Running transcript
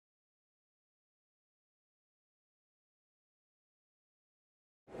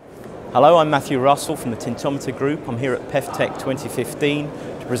Hello, I'm Matthew Russell from the Tintometer Group. I'm here at PEFTEC 2015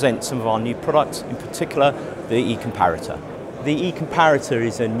 to present some of our new products, in particular the EComparator. The EComparator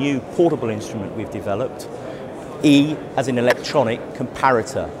is a new portable instrument we've developed. E as in electronic,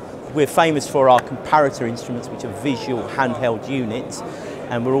 comparator. We're famous for our comparator instruments, which are visual handheld units,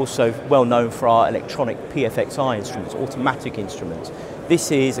 and we're also well known for our electronic PFXI instruments, automatic instruments. This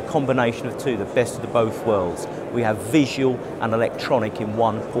is a combination of two, the best of the both worlds. We have visual and electronic in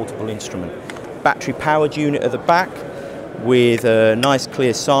one portable instrument. Battery powered unit at the back with a nice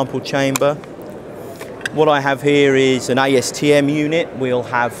clear sample chamber. What I have here is an ASTM unit. We'll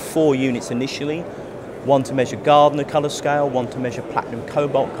have 4 units initially. One to measure Gardner colour scale, one to measure platinum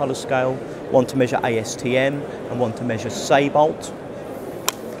cobalt colour scale, one to measure ASTM, and one to measure Sabalt.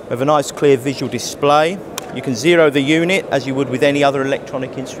 We have a nice clear visual display. You can zero the unit as you would with any other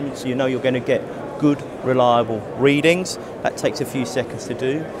electronic instrument, so you know you're going to get good, reliable readings. That takes a few seconds to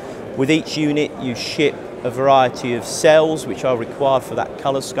do. With each unit you ship a variety of cells which are required for that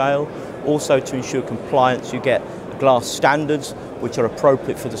colour scale. Also, to ensure compliance, you get glass standards which are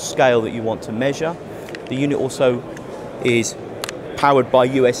appropriate for the scale that you want to measure. The unit also is powered by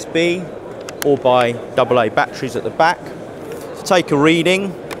USB or by AA batteries at the back. To take a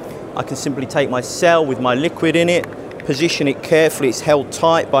reading, I can simply take my cell with my liquid in it, position it carefully. It's held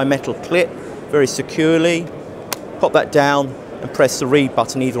tight by a metal clip, very securely. Pop that down and press the read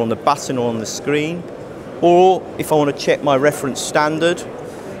button either on the button or on the screen. Or if I want to check my reference standard,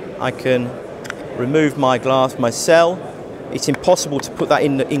 I can remove my glass, my cell. It's impossible to put that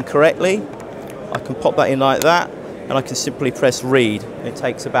in incorrectly. I can pop that in like that, and I can simply press read. It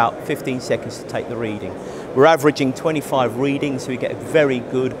takes about 15 seconds to take the reading. We're averaging 25 readings, so we get a very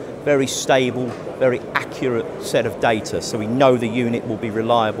good, very stable, very accurate set of data, so we know the unit will be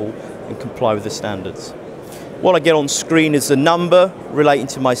reliable and comply with the standards. What I get on screen is the number relating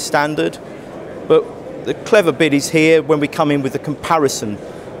to my standard, but the clever bit is here when we come in with the comparison.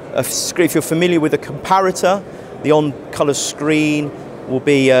 If you're familiar with a comparator, the on-colour screen will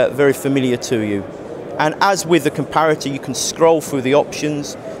be very familiar to you. And as with the comparator, you can scroll through the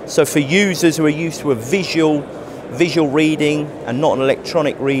options. So for users who are used to a visual reading and not an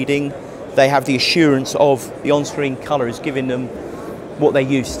electronic reading, they have the assurance of the on-screen colour is giving them what they're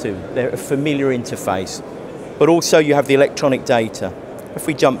used to. They're a familiar interface. But also you have the electronic data. If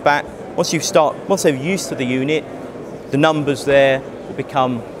we jump back, once they're used to the unit, the numbers there will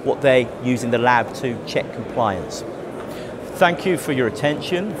become what they use in the lab to check compliance. Thank you for your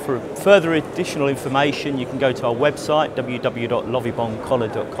attention. For further additional information, you can go to our website,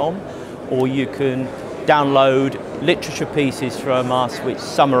 www.lovibondcollar.com, or you can download literature pieces from us which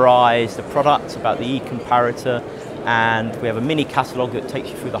summarise the products about the EComparator, and we have a mini catalogue that takes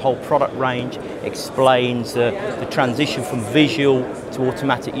you through the whole product range, explains the transition from visual to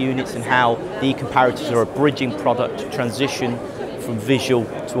automatic units and how the EComparators are a bridging product to transition from visual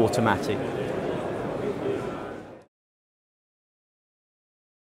to automatic.